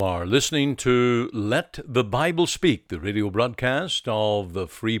Are listening to Let the Bible Speak, the radio broadcast of the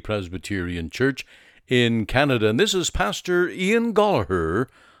Free Presbyterian Church in Canada. And this is Pastor Ian Gallagher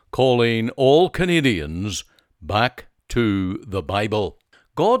calling all Canadians back to the Bible.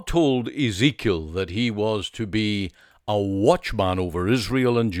 God told Ezekiel that he was to be a watchman over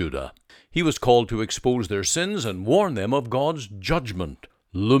Israel and Judah. He was called to expose their sins and warn them of God's judgment,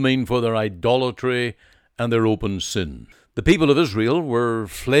 looming for their idolatry and their open sin. The people of Israel were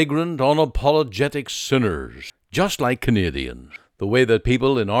flagrant, unapologetic sinners, just like Canadians. The way that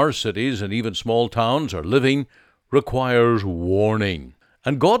people in our cities and even small towns are living requires warning.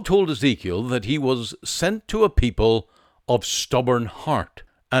 And God told Ezekiel that he was sent to a people of stubborn heart,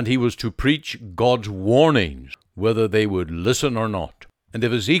 and he was to preach God's warnings, whether they would listen or not. And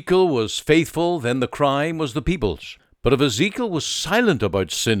if Ezekiel was faithful, then the crime was the people's. But if Ezekiel was silent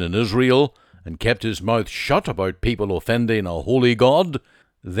about sin in Israel, and kept his mouth shut about people offending a holy God,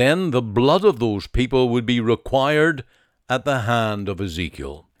 then the blood of those people would be required at the hand of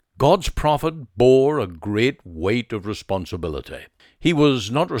Ezekiel. God's prophet bore a great weight of responsibility. He was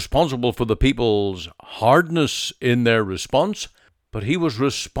not responsible for the people's hardness in their response, but he was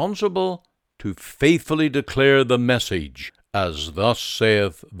responsible to faithfully declare the message, as thus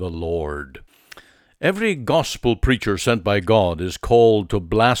saith the Lord. Every gospel preacher sent by God is called to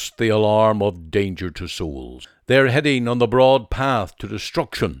blast the alarm of danger to souls. They're heading on the broad path to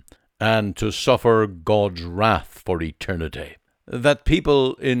destruction and to suffer God's wrath for eternity. That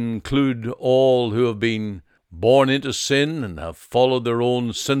people include all who have been born into sin and have followed their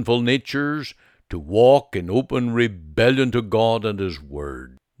own sinful natures to walk in open rebellion to God and His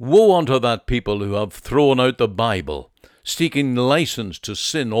Word. Woe unto that people who have thrown out the Bible, seeking license to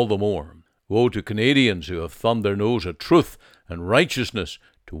sin all the more. Woe to Canadians who have thumbed their nose at truth and righteousness,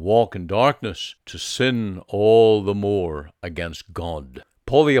 to walk in darkness, to sin all the more against God.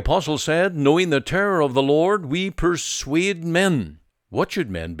 Paul the Apostle said, knowing the terror of the Lord, we persuade men. What should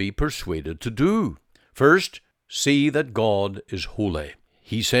men be persuaded to do? First, see that God is holy.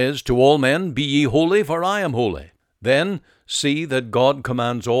 He says, to all men, be ye holy, for I am holy. Then, see that God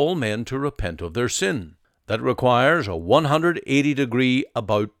commands all men to repent of their sin. That requires a 180-degree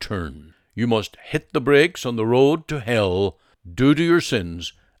about turn. You must hit the brakes on the road to hell, due to your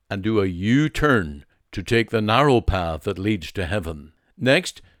sins, and do a U-turn to take the narrow path that leads to heaven.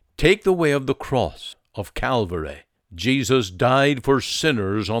 Next, take the way of the cross of Calvary. Jesus died for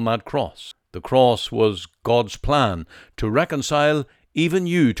sinners on that cross. The cross was God's plan to reconcile even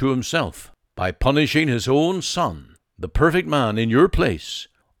you to Himself. By punishing His own Son, the perfect man in your place,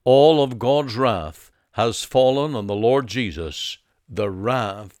 all of God's wrath has fallen on the Lord Jesus, the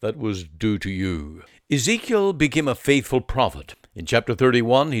wrath that was due to you. Ezekiel became a faithful prophet. In chapter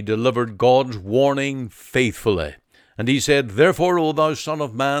 31, he delivered God's warning faithfully. And he said, Therefore, O thou son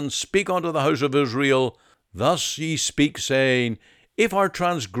of man, speak unto the house of Israel, thus ye speak, saying, If our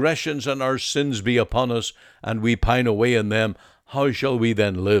transgressions and our sins be upon us, and we pine away in them, how shall we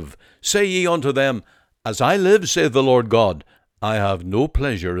then live? Say ye unto them, As I live, saith the Lord God, I have no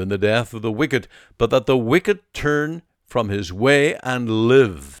pleasure in the death of the wicked, but that the wicked turn from his way and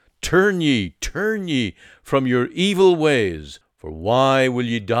live. Turn ye from your evil ways, for why will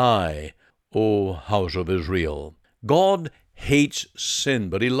ye die, O house of Israel? God hates sin,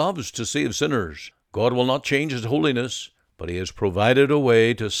 but He loves to save sinners. God will not change His holiness, but He has provided a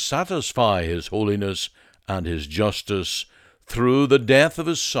way to satisfy His holiness and His justice through the death of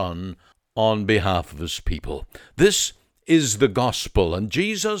His Son on behalf of His people. This is the gospel, and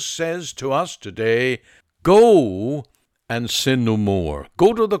Jesus says to us today, Go and sin no more.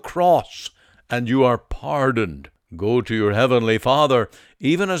 Go to the cross, and you are pardoned. Go to your heavenly Father,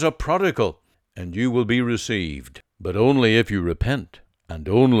 even as a prodigal, and you will be received. But only if you repent, and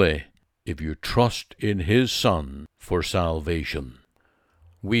only if you trust in His Son for salvation.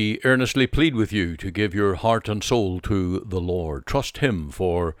 We earnestly plead with you to give your heart and soul to the Lord. Trust Him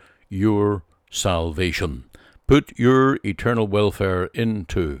for your salvation. Put your eternal welfare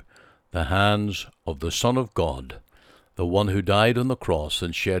into the hands of the Son of God, the one who died on the cross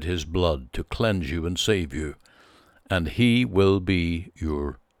and shed His blood to cleanse you and save you, and He will be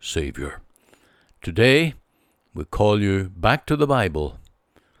your Savior. Today, we call you back to the Bible,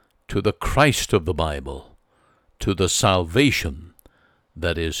 to the Christ of the Bible, to the salvation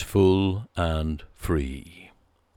that is full and free.